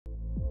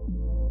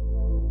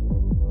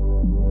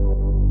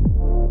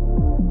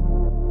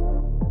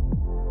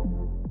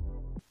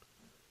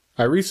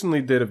I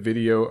recently did a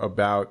video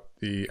about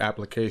the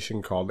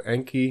application called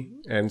Anki,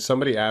 and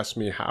somebody asked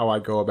me how I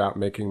go about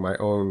making my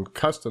own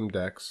custom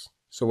decks.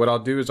 So what I'll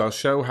do is I'll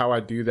show how I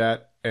do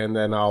that, and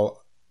then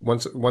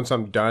once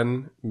I'm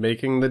done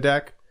making the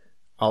deck,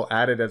 I'll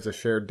add it as a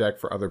shared deck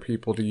for other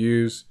people to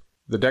use.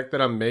 The deck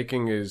that I'm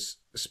making is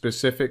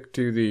specific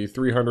to the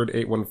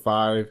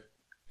 300-815,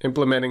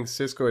 implementing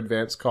Cisco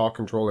Advanced Call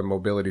Control and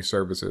Mobility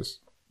Services.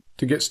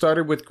 To get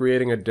started with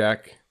creating a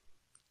deck,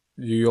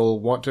 you'll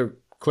want to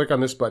click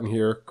on this button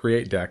here,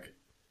 Create Deck.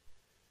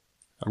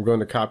 I'm going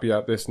to copy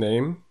out this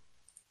name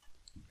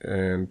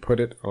and put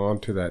it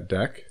onto that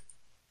deck.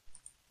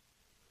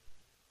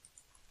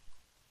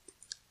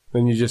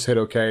 Then you just hit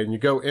OK, and you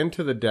go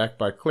into the deck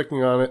by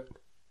clicking on it,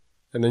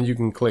 and then you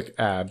can click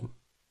Add.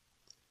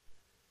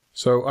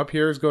 So up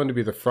here is going to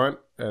be the front,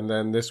 and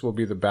then this will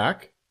be the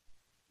back.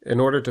 In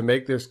order to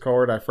make this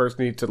card, I first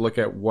need to look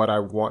at what I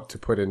want to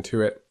put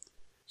into it.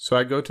 So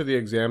I go to the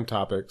exam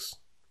topics,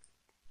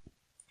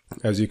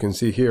 as you can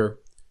see here,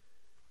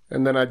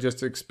 and then I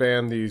just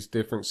expand these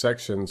different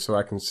sections so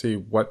I can see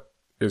what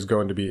is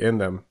going to be in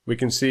them. We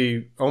can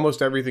see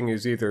almost everything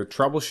is either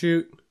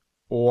troubleshoot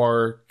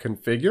or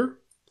configure.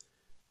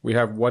 We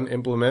have one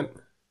implement.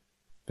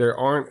 There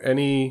aren't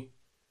any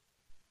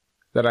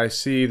that I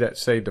see that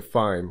say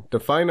define.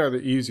 Define are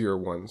the easier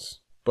ones,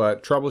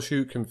 but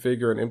troubleshoot,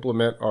 configure, and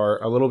implement are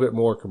a little bit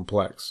more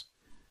complex.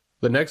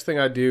 The next thing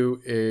I do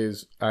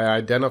is I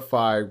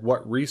identify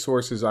what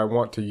resources I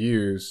want to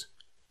use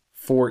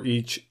for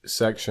each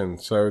section.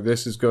 So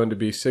this is going to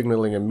be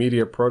signaling and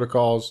media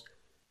protocols.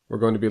 We're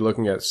going to be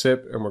looking at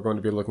SIP, and we're going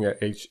to be looking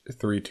at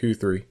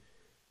H323.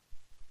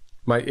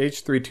 My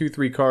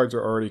H323 cards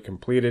are already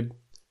completed,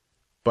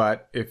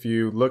 but if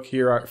you look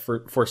here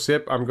for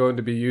SIP, I'm going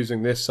to be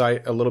using this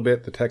site a little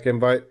bit, the Tech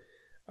Invite.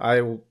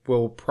 I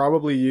will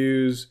probably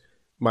use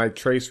my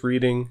trace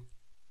reading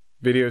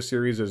video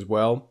series as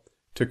well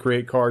to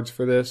create cards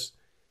for this.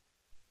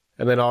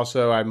 And then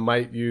also I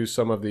might use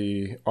some of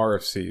the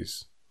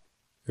RFCs.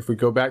 If we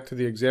go back to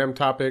the exam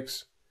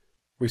topics,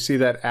 we see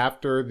that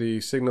after the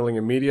signaling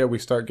and media, we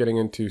start getting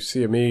into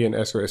CME and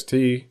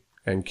SRST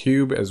and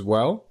Cube as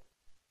well.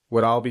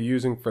 What I'll be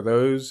using for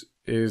those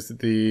is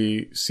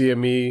the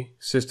CME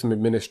System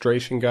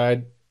Administration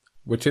Guide,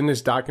 which in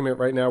this document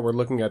right now, we're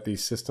looking at the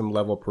system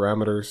level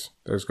parameters.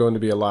 There's going to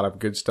be a lot of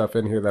good stuff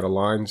in here that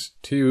aligns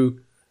to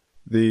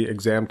the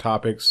exam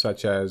topics,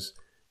 such as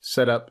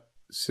set up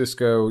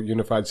Cisco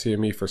Unified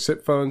CME for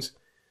SIP phones.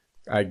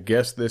 I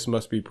guess this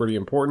must be pretty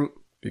important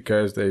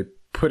because they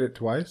put it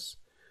twice.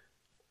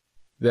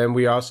 Then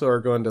we also are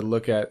going to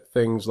look at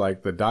things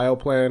like the dial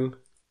plan,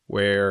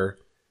 where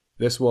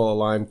this will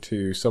align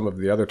to some of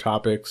the other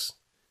topics,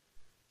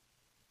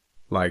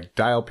 like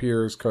dial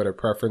peers, codec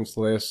preference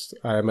lists,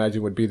 I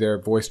imagine would be there.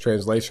 Voice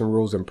translation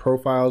rules and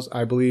profiles,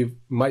 I believe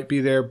might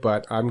be there,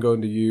 but I'm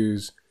going to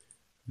use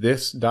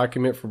this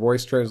document for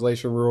voice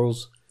translation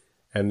rules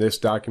and this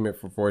document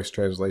for voice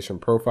translation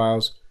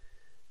profiles.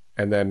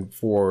 And then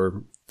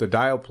for the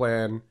dial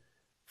plan,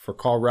 for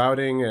call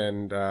routing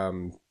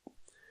and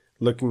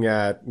looking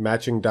at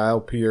matching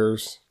dial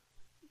peers,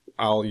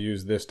 I'll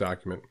use this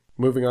document.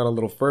 Moving on a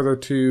little further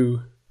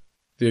to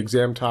the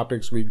exam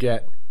topics, we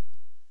get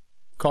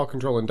call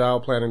control and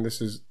dial planning.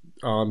 This is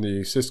on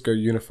the Cisco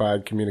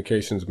Unified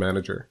Communications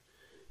Manager.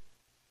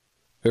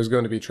 There's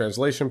going to be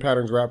translation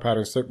patterns, route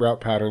patterns, SIP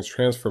route patterns,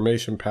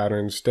 transformation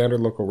patterns,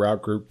 standard local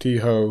route group,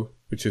 THO,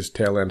 which is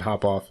tail end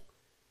hop off,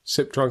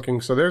 SIP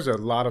trunking. So there's a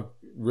lot of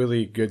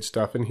really good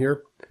stuff in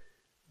here,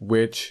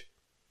 which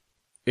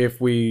if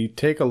we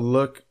take a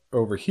look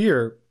over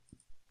here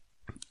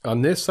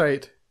on this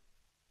site,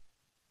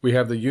 we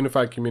have the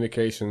Unified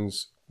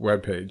Communications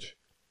webpage.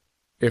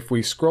 If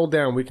we scroll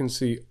down, we can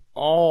see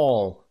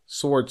all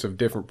sorts of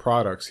different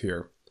products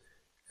here.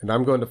 And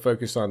I'm going to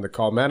focus on the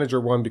call manager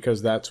one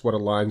because that's what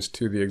aligns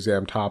to the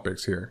exam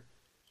topics here.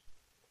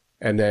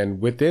 And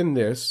then within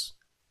this,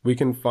 we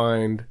can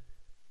find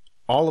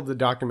all of the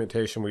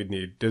documentation we'd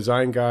need.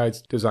 Design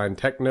guides, design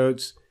tech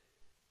notes,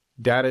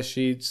 data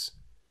sheets,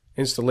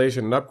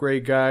 installation and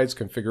upgrade guides,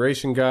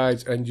 configuration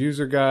guides, end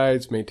user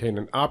guides, maintain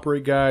and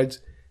operate guides.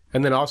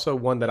 And then also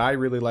one that I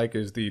really like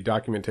is the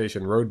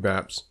documentation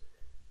roadmaps,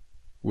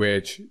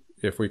 which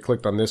if we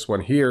clicked on this one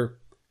here,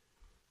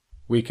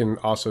 we can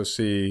also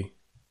see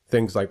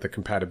things like the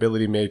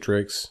compatibility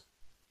matrix,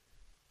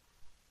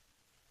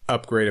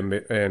 upgrade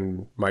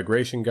and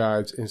migration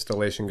guides,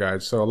 installation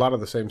guides. So a lot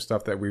of the same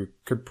stuff that we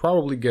could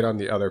probably get on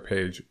the other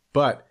page,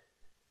 but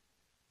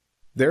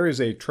there is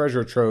a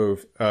treasure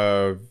trove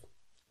of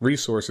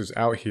resources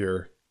out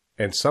here,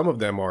 and some of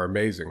them are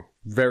amazing.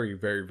 Very,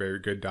 very, very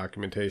good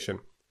documentation.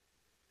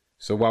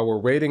 So while we're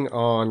waiting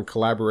on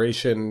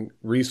collaboration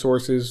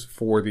resources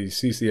for the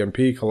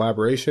CCMP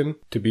collaboration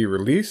to be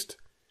released,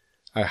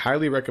 I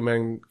highly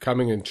recommend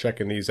coming and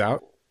checking these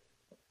out.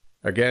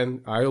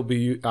 Again, I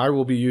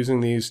will be using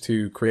these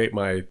to create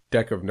my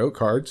deck of note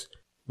cards,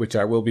 which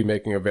I will be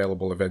making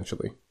available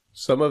eventually.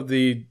 Some of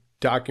the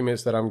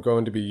documents that I'm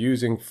going to be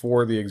using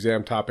for the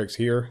exam topics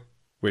here,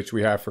 which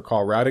we have for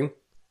call routing.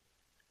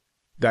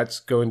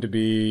 That's going to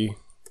be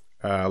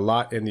a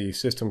lot in the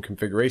system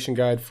configuration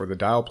guide for the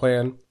dial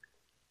plan.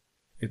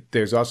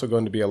 There's also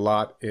going to be a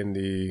lot in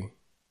the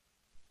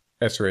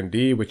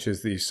SRND, which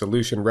is the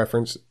solution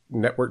reference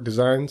network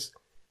designs.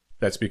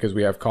 That's because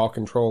we have call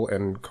control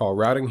and call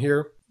routing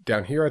here.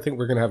 Down here, I think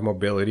we're going to have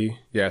mobility.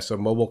 Yeah, so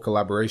mobile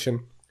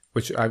collaboration,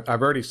 which I've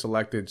already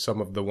selected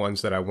some of the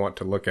ones that I want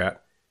to look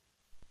at.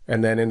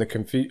 And then in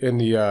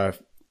the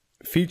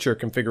feature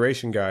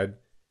configuration guide,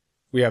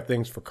 we have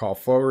things for call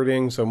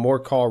forwarding, so more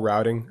call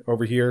routing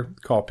over here,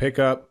 call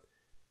pickup,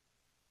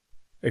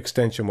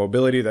 extension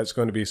mobility. That's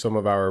going to be some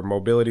of our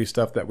mobility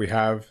stuff that we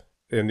have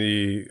in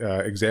the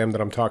exam that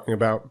I'm talking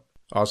about.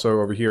 Also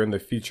over here in the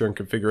feature and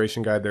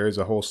configuration guide, there is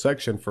a whole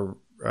section for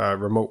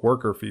remote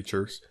worker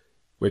features,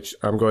 which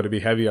I'm going to be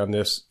heavy on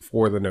this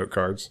for the note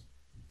cards.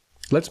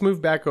 Let's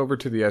move back over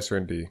to the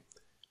SRND.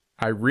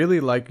 I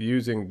really like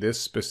using this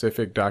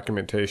specific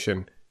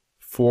documentation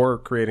for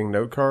creating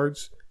note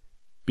cards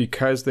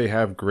because they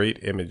have great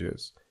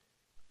images.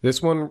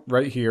 This one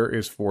right here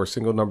is for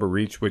single number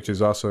reach, which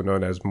is also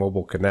known as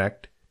mobile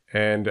connect.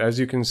 And as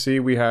you can see,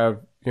 we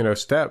have,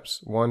 steps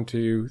 1,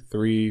 2,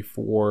 3,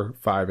 4,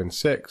 5, and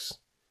 6,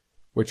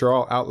 which are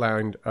all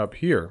outlined up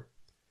here.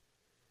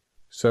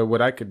 So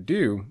what I could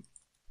do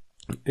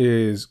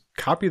is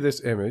copy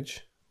this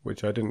image,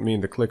 which I didn't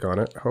mean to click on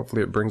it.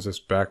 Hopefully it brings us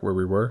back where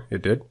we were.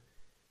 It did.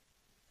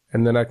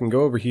 And then I can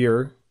go over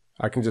here.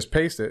 I can just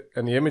paste it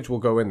and the image will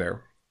go in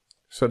there.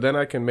 So then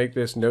I can make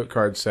this note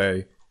card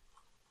say,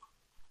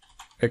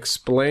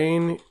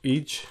 explain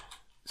each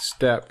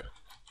step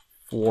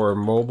for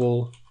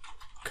mobile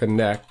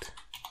connect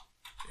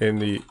in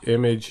the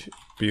image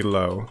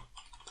below.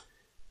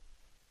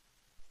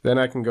 Then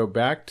I can go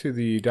back to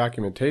the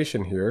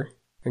documentation here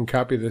and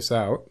copy this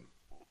out.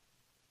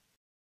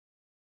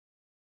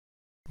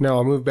 Now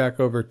I'll move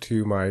back over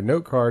to my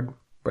note card,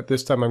 but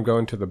this time I'm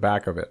going to the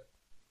back of it.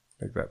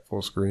 Make that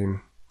full screen.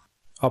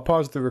 I'll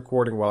pause the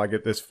recording while I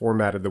get this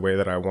formatted the way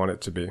that I want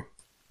it to be.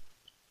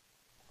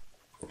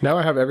 Now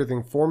I have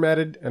everything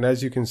formatted, and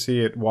as you can see,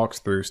 it walks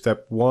through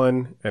step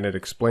 1 and it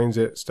explains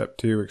it, step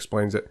 2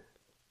 explains it.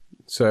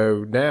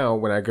 So now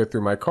when I go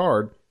through my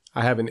card,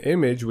 I have an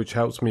image which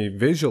helps me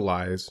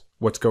visualize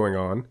what's going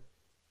on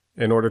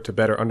in order to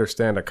better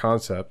understand a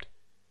concept.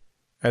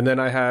 And then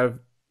I have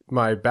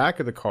my back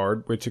of the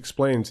card, which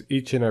explains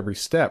each and every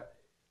step.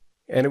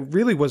 And it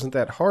really wasn't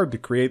that hard to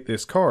create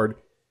this card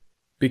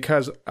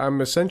because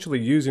I'm essentially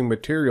using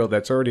material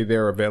that's already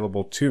there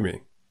available to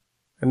me.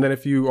 And then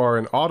if you are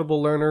an Audible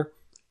learner,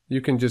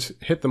 you can just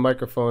hit the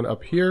microphone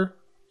up here.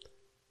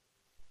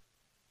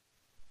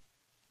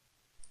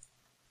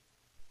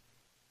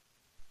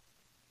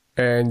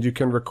 And you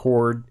can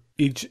record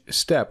each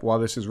step while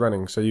this is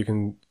running. So you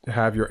can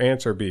have your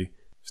answer be,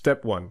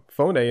 step 1,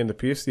 phone A in the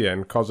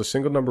PSTN calls a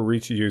single number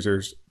reach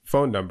user's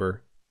phone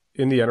number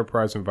in the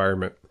enterprise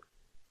environment.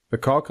 The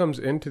call comes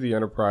into the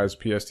enterprise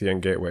PSTN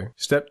gateway.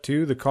 Step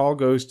 2, the call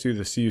goes to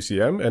the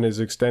CUCM and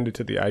is extended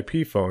to the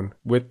IP phone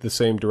with the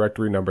same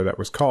directory number that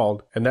was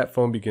called, and that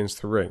phone begins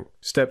to ring.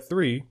 Step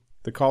 3,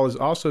 the call is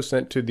also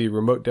sent to the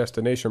remote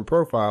destination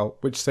profile,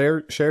 which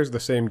shares the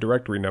same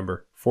directory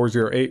number,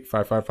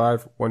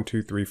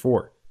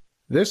 408-555-1234.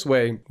 This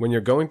way, when you're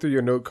going through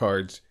your note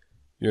cards,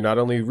 you're not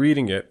only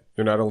reading it,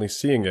 you're not only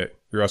seeing it,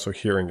 you're also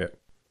hearing it.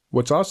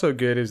 What's also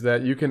good is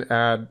that you can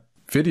add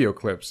video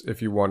clips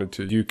if you wanted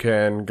to. You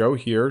can go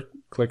here,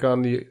 click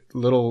on the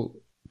little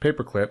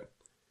paper clip,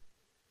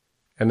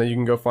 and then you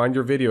can go find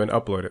your video and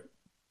upload it.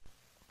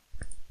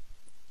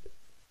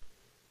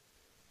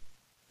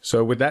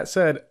 So with that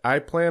said, I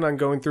plan on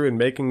going through and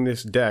making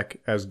this deck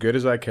as good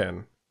as I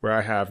can, where I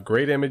have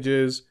great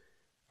images,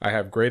 I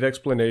have great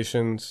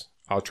explanations.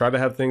 I'll try to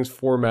have things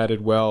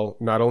formatted well,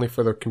 not only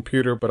for the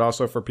computer, but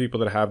also for people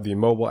that have the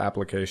mobile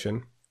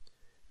application.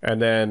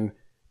 And then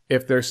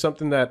if there's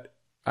something that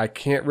I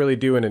can't really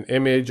do in an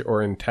image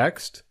or in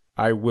text,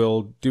 I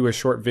will do a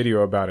short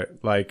video about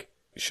it, like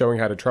showing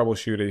how to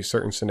troubleshoot a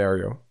certain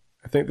scenario.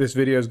 I think this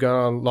video has gone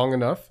on long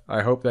enough.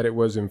 I hope that it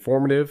was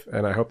informative,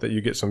 and I hope that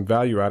you get some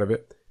value out of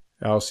it.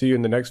 I'll see you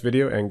in the next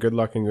video, and good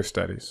luck in your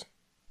studies.